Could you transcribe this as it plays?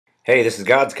Hey, this is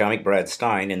God's Comic, Brad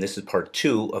Stine, and this is part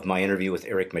two of my interview with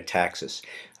Eric Metaxas.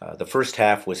 The first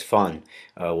half was fun,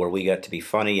 where we got to be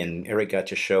funny, and Eric got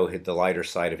to show the lighter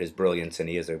side of his brilliance, and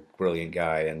he is a brilliant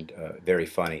guy and very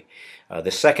funny.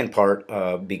 The second part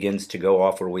begins to go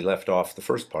off where we left off the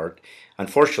first part.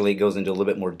 Unfortunately, it goes into a little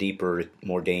bit more deeper,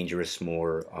 more dangerous,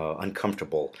 more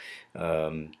uncomfortable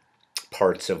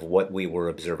parts of what we were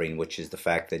observing, which is the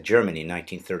fact that Germany in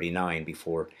 1939,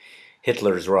 before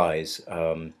Hitler's rise,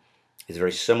 is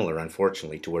very similar,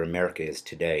 unfortunately, to where America is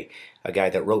today. A guy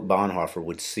that wrote Bonhoeffer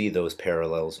would see those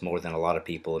parallels more than a lot of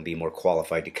people and be more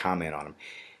qualified to comment on them.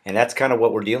 And that's kind of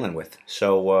what we're dealing with.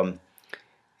 So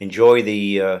enjoy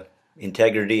the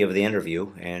integrity of the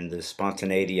interview and the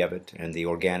spontaneity of it and the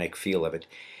organic feel of it.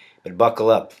 But buckle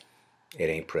up. It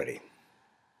ain't pretty.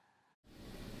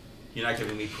 You're not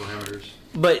giving me parameters.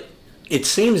 But it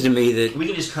seems to me that we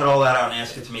can just cut all that out and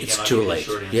ask it to me again. It's too late.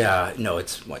 Yeah, no,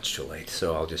 it's much too late.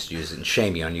 So I'll just use it and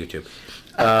shame you on YouTube.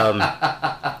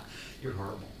 You're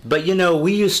horrible. But you know,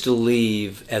 we used to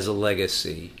leave as a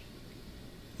legacy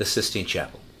the Sistine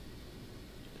Chapel,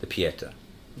 the Pieta.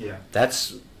 Yeah.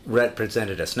 That's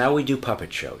represented us. Now we do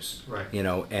puppet shows. Right. You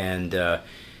know, and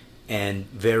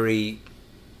very,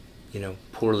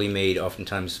 poorly made,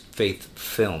 oftentimes faith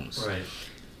films. Right.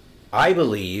 I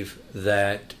believe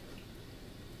that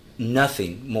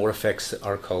nothing more affects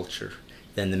our culture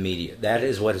than the media. That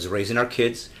is what is raising our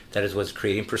kids. That is what's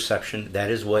creating perception. That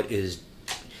is what is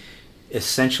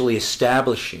essentially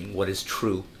establishing what is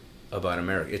true about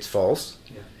America. It's false.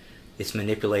 Yeah. It's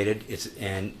manipulated.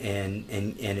 And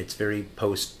it's very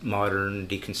postmodern,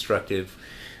 deconstructive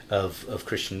of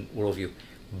Christian worldview.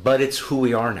 But it's who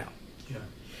we are now.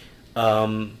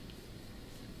 Yeah.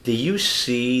 Do you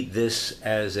see this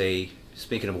as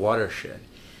speaking of watershed,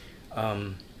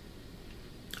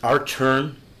 our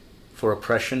turn for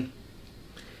oppression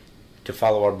to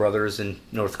follow our brothers in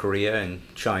North Korea and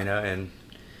China and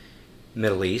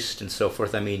Middle East and so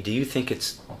forth? I mean, do you think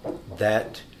it's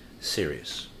that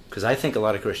serious? Because I think a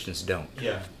lot of Christians don't.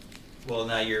 Yeah. Well,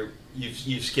 now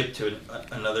you've skipped to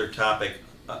another topic,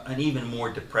 an even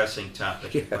more depressing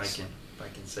topic, yes. if I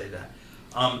can say that.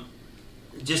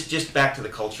 Just back to the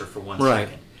culture for one right.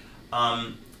 second.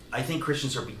 I think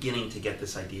Christians are beginning to get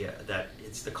this idea that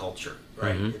it's the culture,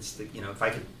 right? Mm-hmm. It's the if I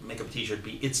could make up a T-shirt,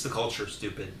 it's the culture,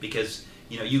 stupid, because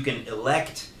you can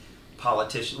elect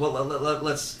politicians. Well,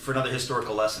 let's for another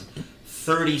historical lesson.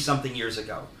 30-something years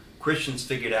ago, Christians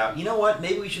figured out, you know what?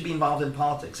 Maybe we should be involved in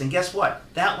politics, and guess what?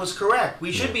 That was correct.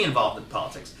 We should be involved in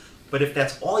politics. But if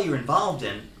that's all you're involved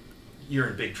in, you're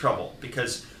in big trouble,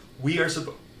 because we are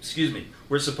supposed. Excuse me.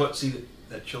 We're supposed to see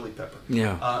that chili pepper.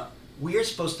 Yeah. We are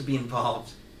supposed to be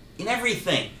involved in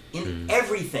everything.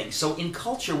 Everything. So in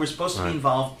culture, we're supposed to be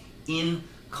involved in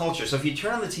culture. So if you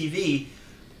turn on the TV,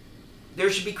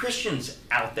 there should be Christians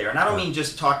out there. And I don't mean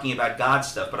just talking about God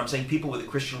stuff, but I'm saying people with a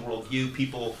Christian worldview,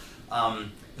 people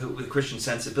with a Christian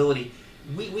sensibility.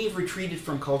 We've retreated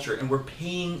from culture, and we're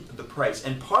paying the price.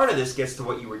 And part of this gets to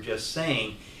what you were just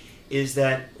saying, is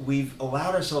that we've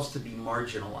allowed ourselves to be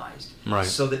marginalized. Right.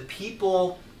 So that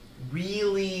people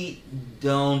really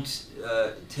don't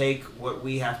take what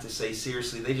we have to say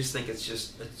seriously. They just think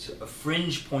it's a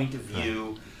fringe point of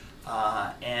view,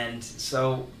 and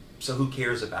so who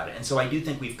cares about it? And so I do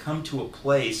think we've come to a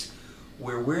place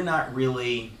where we're not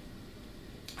really,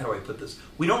 how do I put this?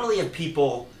 We don't really have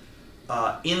people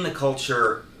in the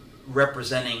culture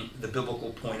representing the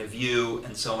biblical point of view,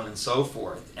 and so on and so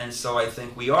forth. And so I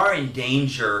think we are in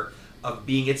danger of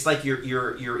being. It's like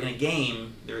you're in a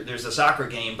game. There's a soccer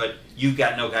game, but you've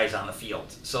got no guys on the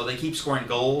field. So they keep scoring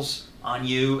goals on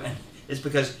you, and it's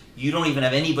because you don't even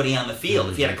have anybody on the field.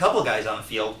 Mm-hmm. If you had a couple guys on the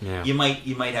field, yeah. you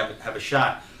might have a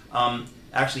shot.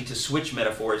 Actually, to switch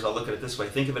metaphors, I'll look at it this way.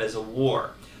 Think of it as a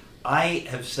war. I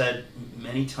have said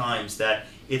many times that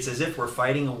it's as if we're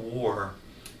fighting a war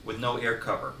with no air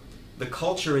cover. The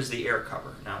culture is the air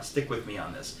cover. Now, stick with me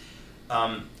on this.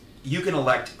 You can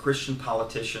elect Christian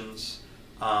politicians,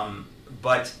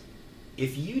 but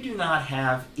if you do not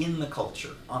have in the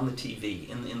culture, on the TV,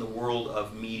 in the world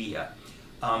of media,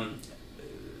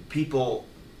 people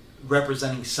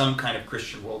representing some kind of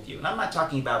Christian worldview, and I'm not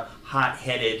talking about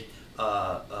hot-headed,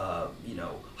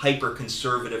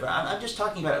 hyper-conservative. I'm just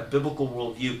talking about a biblical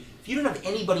worldview. If you don't have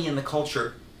anybody in the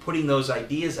culture putting those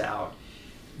ideas out,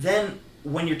 then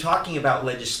when you're talking about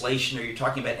legislation or you're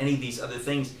talking about any of these other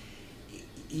things,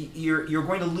 you're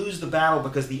going to lose the battle,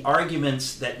 because the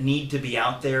arguments that need to be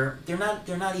out there, they're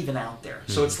not even out there.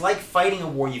 Mm-hmm. So it's like fighting a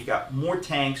war. You've got more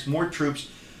tanks, more troops,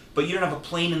 but you don't have a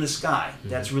plane in the sky. Mm-hmm.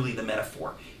 That's really the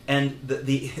metaphor. And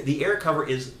the air cover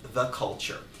is the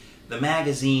culture. The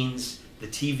magazines, the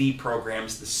TV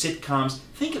programs, the sitcoms.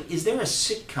 Think of, is there a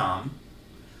sitcom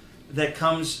that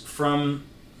comes from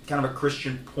kind of a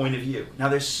Christian point of view? Now,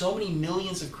 there's so many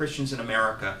millions of Christians in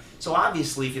America, so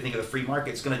obviously if you think of the free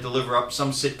market, it's going to deliver up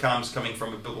some sitcoms coming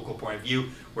from a biblical point of view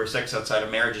where sex outside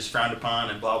of marriage is frowned upon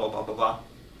and blah, blah, blah, blah, blah.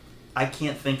 I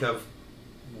can't think of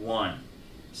one.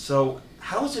 So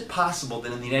how is it possible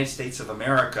that in the United States of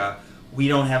America we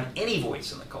don't have any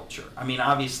voice in the culture? I mean,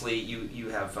 obviously you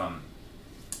have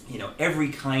every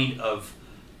kind of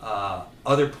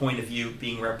other point of view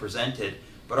being represented,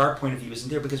 but our point of view isn't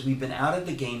there because we've been out of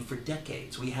the game for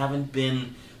decades. We haven't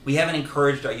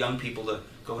encouraged our young people to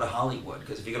go to Hollywood,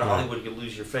 because if you go to Hollywood, you'll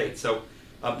lose your faith. So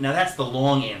now that's the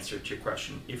long answer to your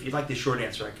question. If you'd like the short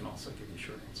answer, I can also give you a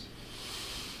short answer.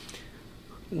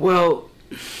 Well,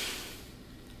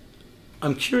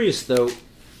 I'm curious though,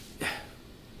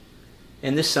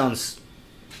 and this sounds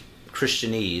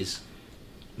Christianese,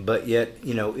 but yet,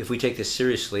 if we take this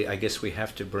seriously, I guess we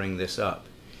have to bring this up.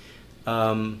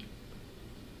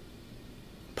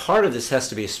 Part of this has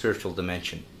to be a spiritual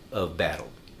dimension of battle.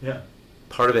 Yeah.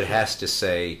 Part of it has to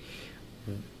say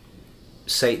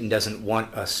Satan doesn't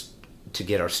want us to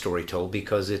get our story told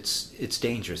because it's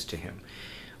dangerous to him.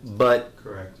 But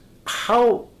correct.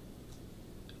 How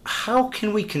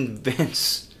can we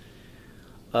convince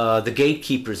the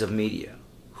gatekeepers of media,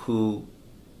 who,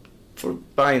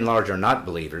 by and large, are not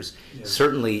believers,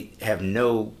 certainly have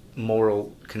no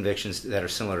moral convictions that are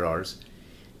similar to ours,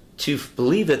 to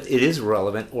believe that it is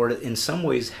relevant or in some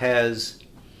ways has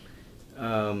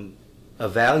a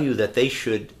value that they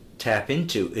should tap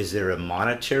into? Is there a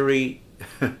monetary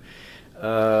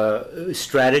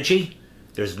strategy?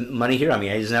 There's money here. I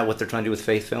mean, isn't that what they're trying to do with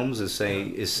faith films? Is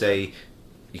say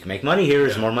you can make money here.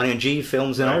 There's more money in G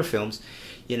films than our films.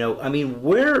 I mean,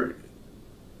 where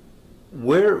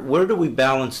do we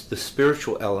balance the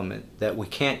spiritual element that we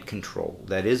can't control,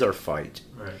 that is our fight,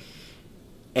 right,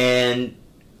 and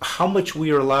how much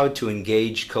we are allowed to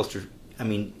engage culture? I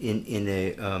mean, in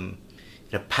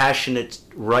a passionate,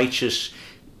 righteous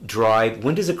drive.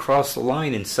 When does it cross the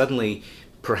line and suddenly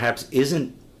perhaps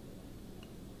isn't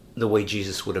the way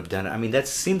Jesus would have done it? I mean, that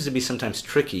seems to be sometimes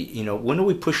tricky. When are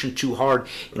we pushing too hard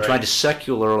and trying to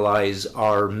secularize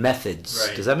our methods?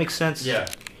 Right. Does that make sense? Yeah.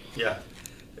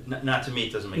 Not to me,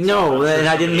 it doesn't make sense. No, and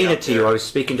I didn't mean it to you. I was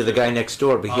speaking to the guy next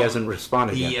door, but he hasn't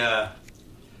responded yet.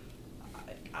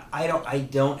 I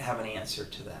don't have an answer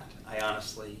to that. I don't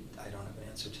have an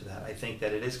answer to that. I think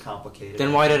that it is complicated.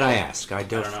 Then why did I ask? I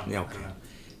don't know. Okay. I don't know.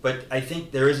 But I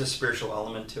think there is a spiritual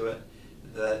element to it.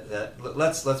 That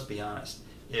let's be honest.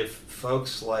 If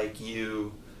folks like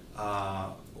you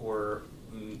or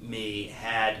me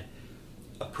had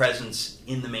a presence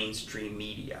in the mainstream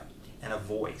media and a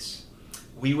voice,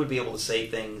 we would be able to say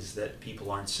things that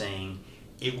people aren't saying.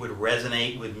 It would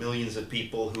resonate with millions of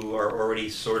people who are already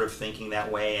sort of thinking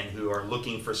that way and who are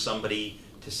looking for somebody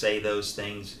to say those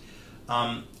things.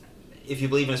 If you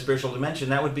believe in a spiritual dimension,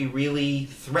 that would be really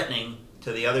threatening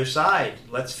to the other side.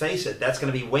 Let's face it, that's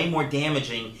going to be way more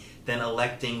damaging than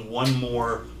electing one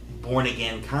more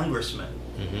born-again congressman.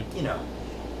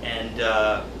 And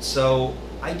so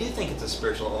I do think it's a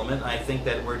spiritual element. I think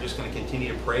that we're just going to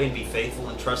continue to pray and be faithful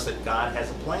and trust that God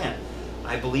has a plan.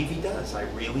 I believe he does. I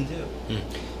really do.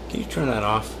 Can you turn that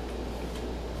off?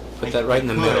 Put that right in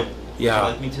the middle. Yeah. Would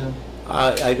you like me to?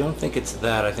 I don't think it's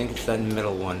that. I think it's that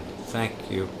middle one. Thank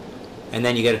you. And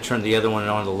then you got to turn the other one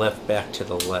on the left back to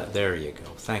the left. There you go.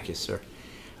 Thank you, sir.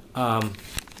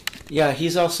 Yeah,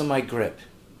 he's also my grip.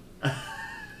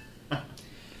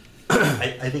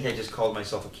 I think I just called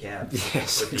myself a cab.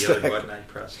 Yes, with the other button I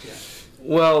pressed. Yeah.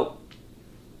 Well,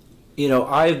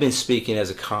 I've been speaking as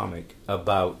a comic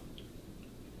about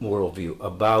worldview,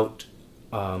 about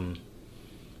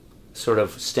sort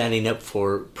of standing up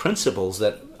for principles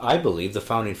that I believe the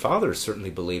Founding Fathers certainly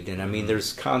believed in. I mean,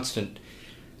 there's constant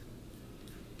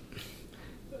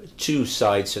two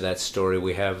sides to that story.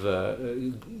 We have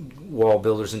wall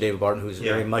builders and David Barton, who's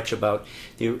very much about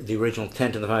the original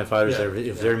intent of the Founding Fathers. They're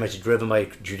very much driven by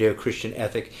Judeo-Christian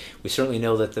ethic. We certainly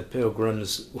know that the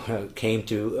Pilgrims came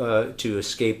to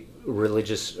escape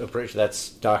religious oppression. That's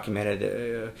documented.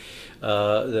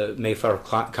 The Mayflower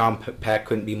Compact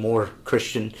couldn't be more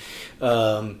Christian.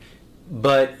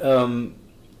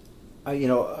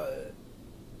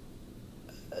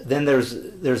 Then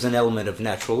there's an element of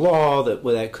natural law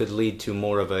that could lead to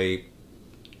more of a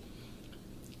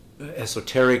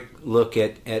esoteric look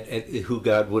at who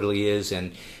God really is,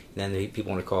 and then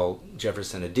people want to call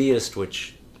Jefferson a deist,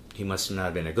 which he must have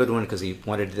not been a good one because he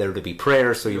wanted there to be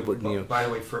prayer. So you wouldn't. By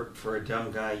the way, for a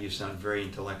dumb guy, you sound very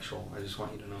intellectual. I just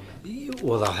want you to know that.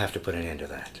 Well, I'll have to put an end to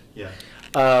that. Yeah.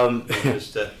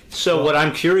 Just, So well, what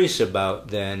I'm curious about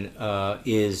then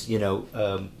is,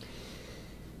 the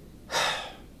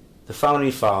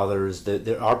founding fathers,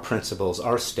 our principles,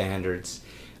 our standards.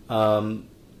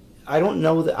 I don't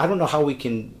know how we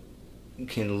can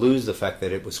lose the fact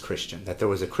that it was Christian, that there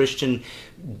was a Christian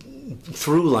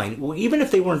through line, even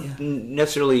if they weren't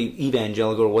necessarily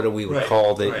evangelical or whatever we would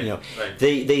call that.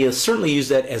 They certainly use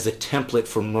that as a template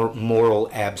for moral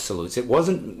absolutes. It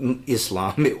wasn't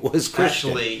Islam; it was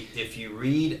Christian. Actually, if you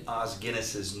read Os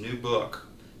Guinness's new book,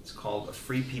 it's called A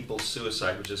Free People's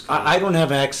Suicide, which is I don't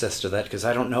have access to that because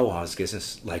I don't know Os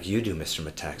Guinness like you do, Mr.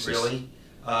 Metaxas. Really?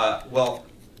 Well,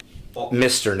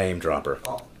 Mr. Name Dropper.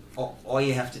 All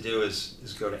you have to do is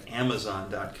go to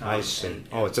Amazon.com. I see.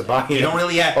 It's a buy. You don't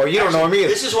really have. Oh, you don't know me.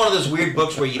 This is one of those weird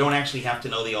books where you don't actually have to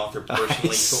know the author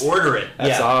personally to order it.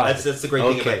 That's odd. That's the great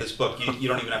thing about this book. You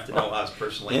don't even have to know Oz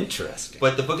personally. Interesting.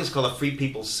 But the book is called A Free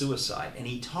People's Suicide, and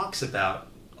he talks about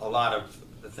a lot of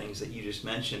the things that you just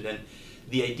mentioned, and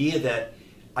the idea that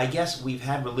I guess we've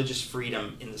had religious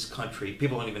freedom in this country.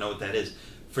 People don't even know what that is.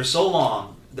 For so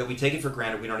long that we take it for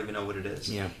granted, we don't even know what it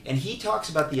is. Yeah. And he talks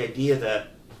about the idea that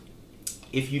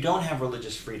if you don't have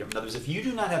religious freedom, in other words, if you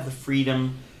do not have the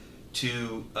freedom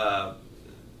to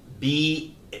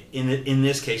be, in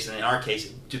this case, and in our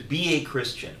case, to be a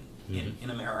Christian in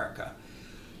America,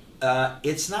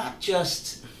 it's not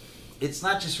just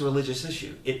a religious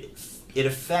issue. It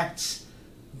affects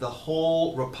the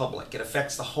whole republic. It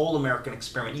affects the whole American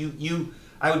experiment.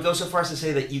 I would go so far as to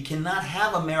say that you cannot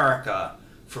have America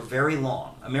for very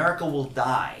long. America will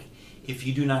die if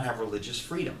you do not have religious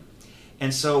freedom.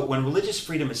 And so when religious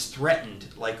freedom is threatened,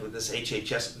 like with this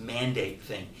HHS mandate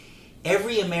thing,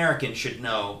 every American should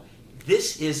know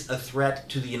this is a threat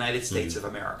to the United States of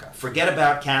America. Forget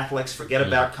about Catholics, forget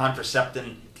about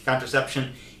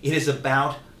contraception. It is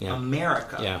about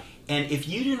America. Yeah. And if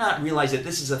you do not realize that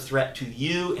this is a threat to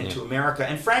you and to America,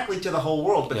 and frankly to the whole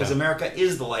world, because America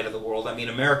is the light of the world. I mean,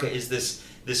 America is this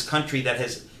country that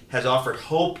has offered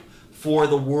hope for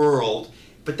the world.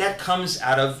 But that comes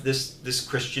out of this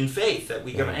Christian faith that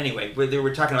we govern. Anyway,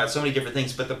 we're talking about so many different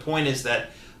things. But the point is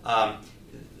that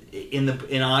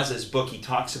in Oz's book, he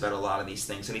talks about a lot of these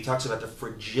things, and he talks about the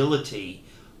fragility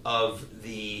of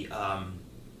the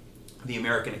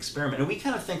American experiment. And we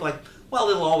kind of think like, well,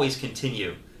 it'll always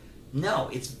continue. No,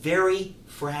 it's very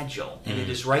fragile, and it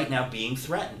is right now being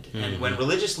threatened. And when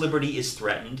religious liberty is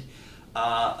threatened,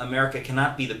 America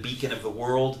cannot be the beacon of the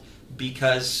world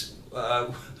because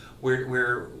I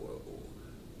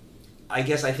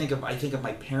guess I think of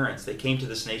my parents. They came to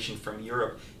this nation from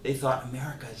Europe. They thought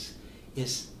America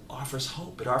offers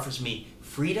hope. It offers me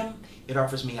freedom. It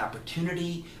offers me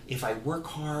opportunity. If I work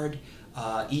hard,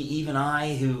 even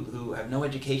I who have no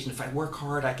education, if I work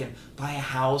hard, I can buy a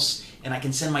house and I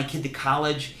can send my kid to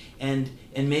college, and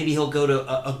maybe he'll go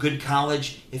to a good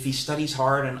college if he studies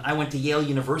hard. And I went to Yale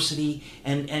University,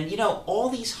 and all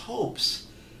these hopes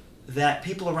that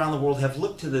people around the world have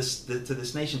looked to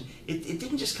this nation. It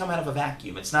didn't just come out of a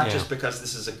vacuum. It's not just because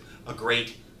this is a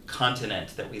great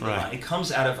continent that we live on. It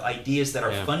comes out of ideas that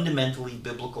are fundamentally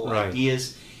biblical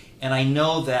ideas, and I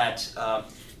know that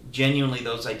genuinely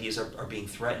those ideas are being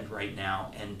threatened right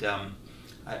now. And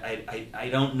I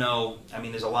don't know. I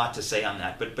mean, there's a lot to say on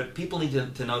that, but people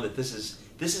need to know that this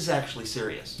is actually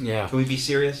serious. Yeah. Can we be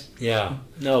serious? Yeah.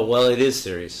 No. Well, it is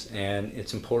serious, and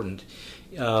it's important.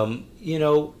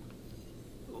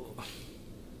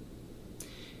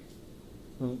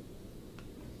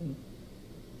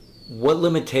 What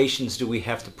limitations do we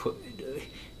have to put?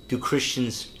 Do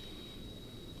Christians,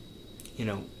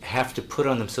 have to put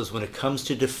on themselves when it comes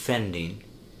to defending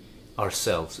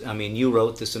ourselves? I mean, you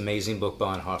wrote this amazing book,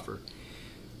 Bonhoeffer.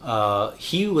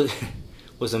 He was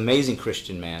an amazing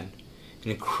Christian man, an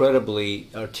incredibly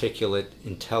articulate,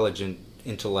 intelligent,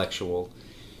 intellectual,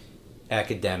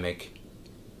 academic,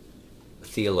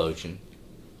 theologian,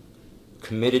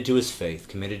 committed to his faith,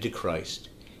 committed to Christ,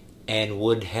 and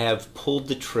would have pulled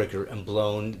the trigger and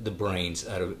blown the brains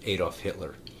out of Adolf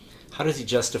Hitler. How does he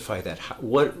justify that?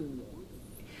 What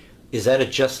is that, a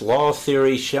just law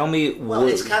theory? Show me. Well,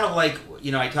 it's kind of like,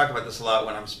 I talk about this a lot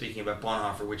when I'm speaking about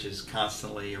Bonhoeffer, which is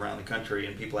constantly around the country,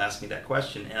 and people ask me that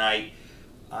question. And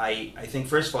I think,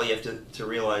 first of all, you have to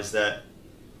realize that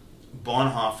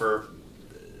Bonhoeffer,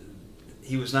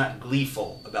 he was not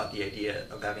gleeful about the idea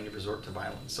of having to resort to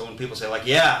violence. So when people say, like,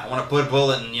 I want to put a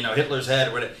bullet in, Hitler's head,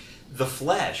 or whatever, the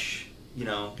flesh,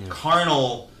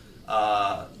 carnal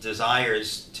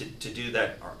desires to do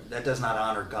that, that does not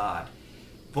honor God.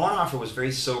 Bonhoeffer was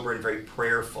very sober and very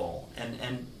prayerful,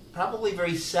 and probably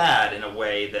very sad in a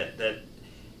way that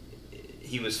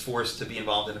he was forced to be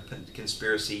involved in a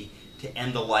conspiracy to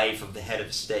end the life of the head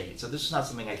of state. So this is not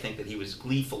something I think that he was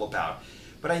gleeful about.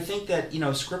 But I think that,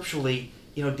 scripturally,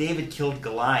 David killed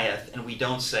Goliath, and we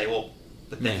don't say, well,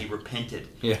 but then he repented.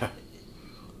 Yeah.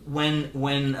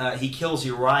 When he kills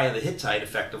Uriah the Hittite,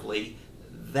 effectively,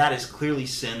 that is clearly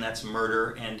sin, that's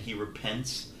murder, and he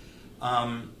repents.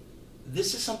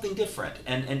 This is something different.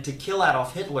 And to kill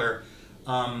Adolf Hitler,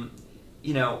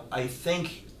 I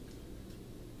think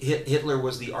Hitler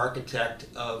was the architect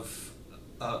of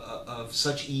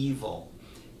such evil,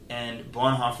 and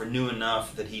Bonhoeffer knew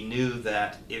enough that he knew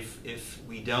that if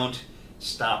we don't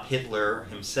stop Hitler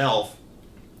himself,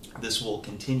 this will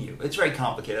continue. It's very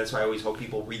complicated. That's why I always hope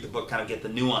people read the book, kind of get the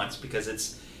nuance, because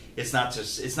it's not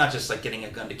just like getting a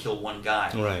gun to kill one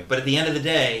guy. Right. But at the end of the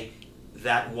day,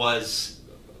 that was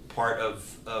part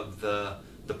of the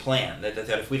plan. That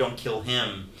if we don't kill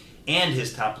him and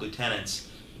his top lieutenants,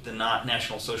 the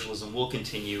National Socialism will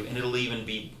continue, and it'll even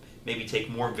maybe take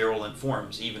more virulent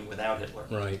forms even without Hitler.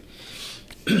 Right.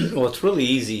 Well, it's really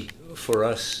easy for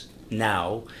us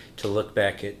now to look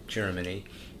back at Germany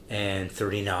and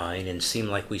 39 and seem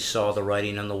like we saw the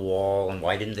writing on the wall, and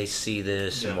why didn't they see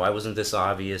this, and why wasn't this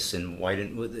obvious, and why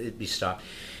didn't it be stopped?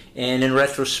 And in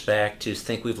retrospect, to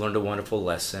think we've learned a wonderful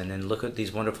lesson, and look at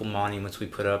these wonderful monuments we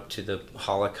put up to the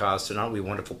Holocaust, and aren't we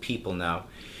wonderful people now?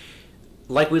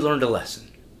 Like we learned a lesson.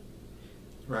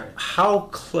 Right. How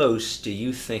close do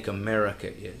you think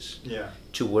America is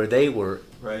to where they were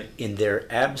in their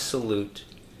absolute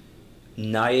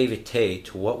naivete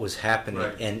to what was happening,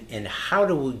 and how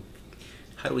do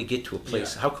we get to a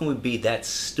place? How can we be that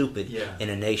stupid in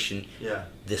a nation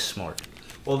this smart?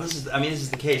 Well, this is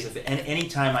the case. If any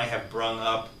time I have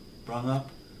brought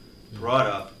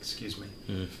up, excuse me,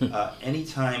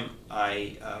 anytime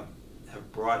I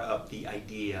have brought up the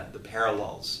idea, the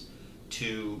parallels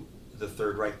to the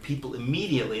Third Reich, people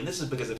immediately, and this is because of